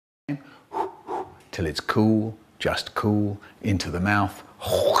till it's cool, just cool, into the mouth.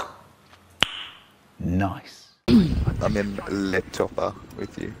 Nice. I'm in Le Chopper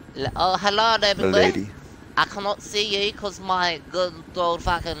with you. Oh, hello, The everybody. lady. I cannot see you because my good old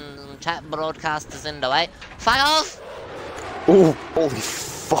fucking chat broadcast is in the way. Fuck off! Oh, holy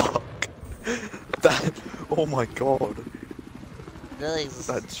fuck. That, oh my god. Jesus.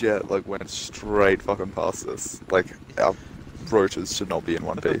 That jet, like, went straight fucking past us. Like, our roaches should not be in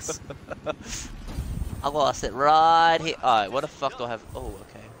one piece. I'm gonna sit right here. Alright, what the fuck do I have? Oh,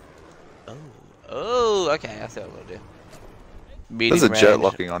 okay. Oh, okay, I see what I'm gonna do. Medium There's a jet range.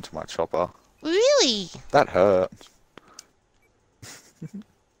 locking onto my chopper. Really? That hurt.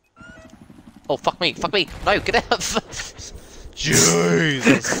 Oh, fuck me, fuck me. No, get out.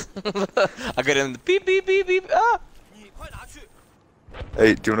 Jesus. I got in the beep, beep, beep, beep. Ah!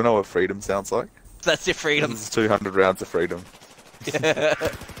 Hey, do you wanna know what freedom sounds like? That's your freedom. This is 200 rounds of freedom. Yeah.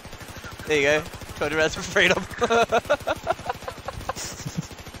 There you go. 20 rounds for freedom.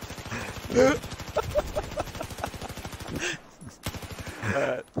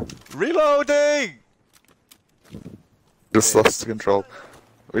 Reloading! Just lost control.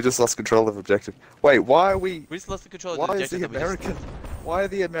 We just lost control of objective. Wait, why are we... We just lost the control of Why the is the objective that we just- American... Why are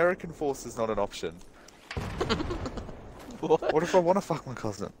the American forces not an option? What? What if I want to fuck my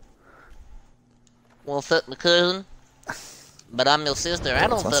cousin? Well, fuck my cousin. But I'm your sister. I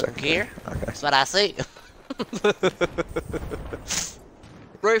don't That's my fucking second care. thing. Okay. That's what I see.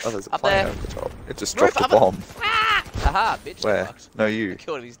 Roof, Oh, there's a up plane there. over the top. It just Roof, dropped a up bomb. Ah! Haha, bitch. Where? Fucked. No, I you.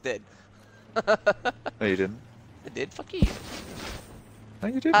 killed him, he's dead. No, you didn't. I did, fuck you. No,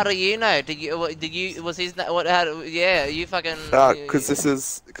 you didn't. How do you know? Did you, was his, what, yeah, you fucking... Because this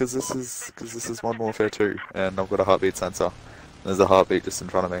is Modern Warfare 2, and I've got a heartbeat sensor. There's a heartbeat just in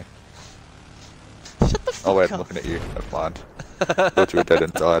front of me. Shut the fuck Oh wait, up. I'm looking at you. Never mind. Thought you were dead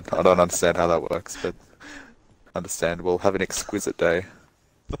inside. I don't understand how that works, but understandable. Have an exquisite day.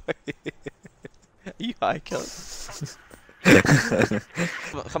 You high killer.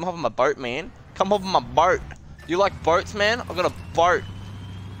 Come hop on my boat, man. Come hop on my boat. You like boats, man? I've got a boat.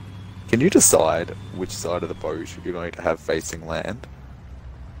 Can you decide which side of the boat you're going to have facing land?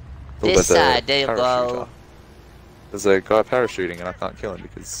 Or This there's a side, there you go. parachuter? There's a guy parachuting and I can't kill him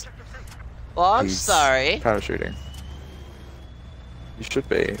because Oh, I'm he's sorry. parachuting. You should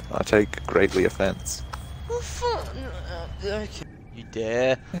be. I take greatly offense. Okay. You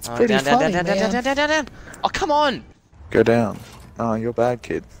dare? It's Oh, pretty down, down, funny, down, down, man. down, down, down, down. Oh, come on! Go down. Oh, you're bad,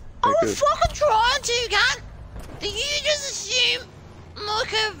 kid. You're I'm good. fucking trying to, gun! Do you just assume my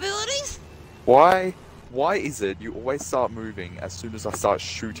capabilities? Why is it you always start moving as soon as I start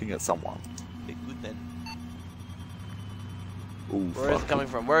shooting at someone? Okay, good then. Ooh, Where is fuck. it coming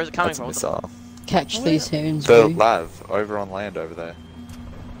from? Where is it coming That's a from? missile. Catch Oh, these hoons, The bro. lav over on land over there.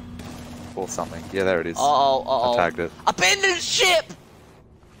 Or something. Yeah, there it is. Uh-oh. I tagged it. Abandoned ship!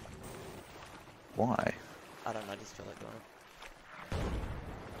 Why? I don't know, I just feel like doing it.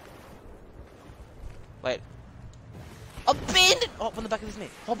 Wait. Abandoned! Hop on the back of his neck.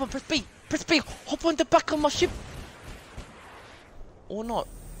 Hop on, press B! Press B! Hop on the back of my ship! Or not.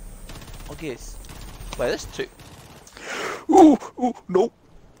 I guess. Wait, there's two. Ooh, no.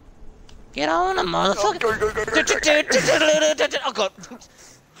 Get on the motherfucker!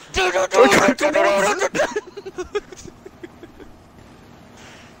 Oh god!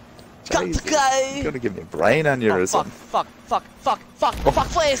 Got Jesus. the guy! You're gonna give me a brain Oh, aneurysm. fuck,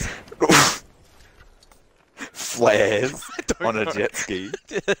 flares! Flares don't on a know. jet ski.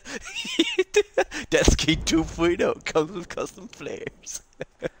 Jet ski 2.0 comes with custom flares.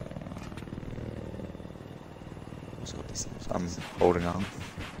 Who's got this? I'm holding on.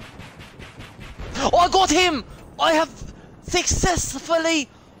 Oh, I got him! I have successfully.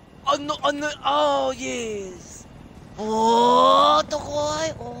 Oh yes. Oh, the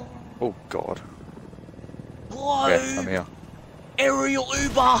guy. Oh, Oh god. boy. Okay, I'm here. Aerial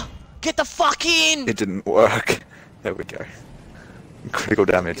Uber. Get the fuck in. It didn't work. There we go. Critical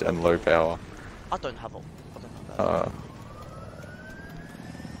damage and low power. I don't have all. I don't have that.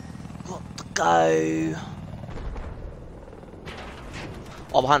 Got to go.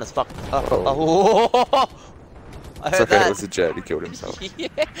 Oh, behind us. Fuck. Oh. I It's heard okay, that. it was a jet, he killed himself. Yeah,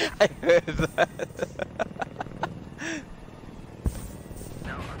 I heard that.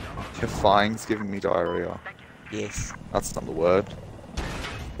 Your flying's giving me diarrhea. Yes. That's not the word.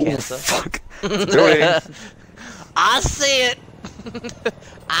 Cancer. Oh, fuck. It's building. I see it.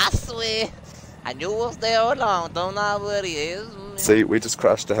 I swear. I knew it was there all along. Don't know what it is. See, we just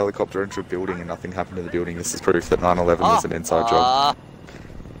crashed a helicopter into a building and nothing happened to the building. This is proof that 9/11 was an inside job.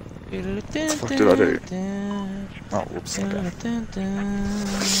 What the fuck did I do? Oh, whoops, okay.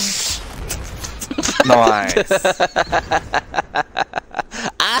 Nice.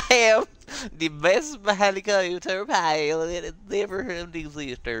 I am the best helicopter pilot that never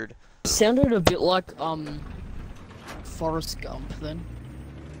existed. Sounded a bit like Forrest Gump then.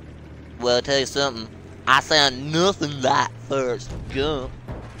 Well, I'll tell you something. I sound nothing like Forrest Gump.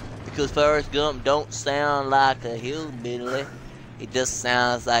 Because Forrest Gump don't sound like a hillbilly. It just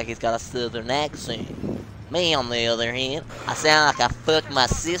sounds like he's got a southern accent. Me, on the other hand, I sound like I fucked my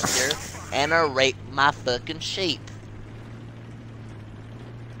sister and I raped my fucking sheep.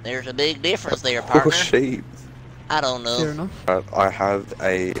 There's a big difference there, Poor partner. sheep. I don't know. Fair enough. I have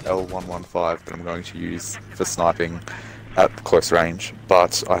a L115 that I'm going to use for sniping at close range,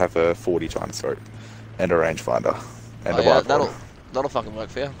 but I have a 40 times scope and a rangefinder and a rifle. That'll fucking work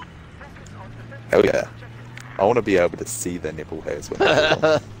for you. Hell yeah. I want to be able to see their nipple hairs when they kill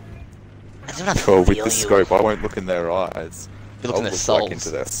them. That's what I Well, with feel the you. scope, I won't look in their eyes. You look I'll in their look souls. like into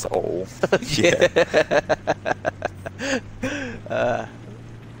their soul. Yeah.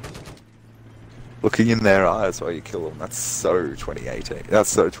 Looking in their eyes while you kill them, that's so 2018. That's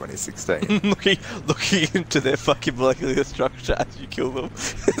so 2016. looking into their fucking molecular structure as you kill them.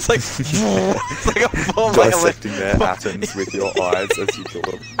 It's like it's like a bomb. Dissecting their atoms with your eyes as you kill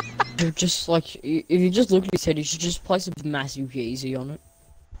them. You're just like, if you just look at his head, you should just place a massive Yeezy on it.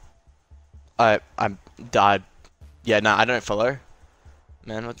 I'm died. Yeah, no, I don't follow.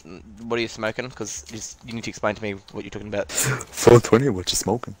 Man, what are you smoking? Because you need to explain to me what you're talking about. 420, what you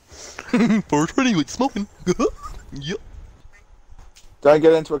smoking? 420, what you smoking? Yep. Don't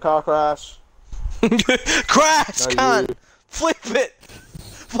get into a car crash. Crash, No, cunt! you. Flip it!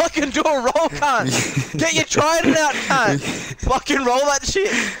 Fucking do a roll, cunt! Get your trident out, cunt! Fucking roll that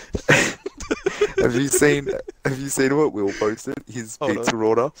shit! Have you seen what Will posted? His Hold pizza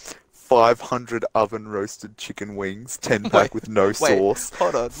order? 500 oven roasted chicken wings, 10-pack with no sauce.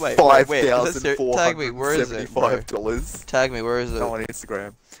 Hold on, wait. Tag me, where is it? Bro? $5,475 Tag me, where is it? on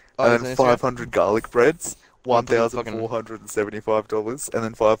Instagram. Oh, And it's then on Instagram? 500 garlic breads, Fucking- $1,475, and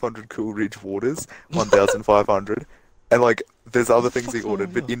then 500 Cool Ridge waters, 1,500. And like, there's other things he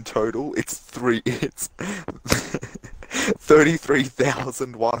ordered, but in total, it's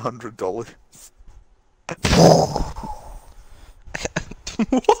 $33,100.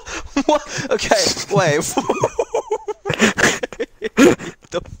 What? Okay, wait.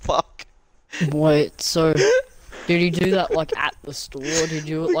 The fuck? Wait, so did he do that like at the store? Or did he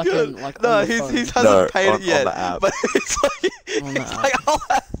do it like on No, the he phone? hasn't No, paid on it yet. the app. But it's like, On the it's app. like I'll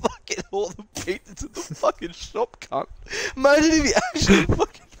have fucking all the pizzas in the fucking shop, cunt. Imagine if he actually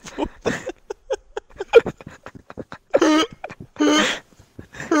fucking bought that.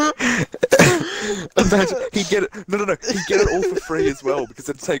 Imagine, he'd get it, no, he'd get it all for free as well, because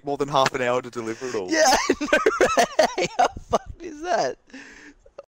it'd take more than half an hour to deliver it all. Yeah, no way.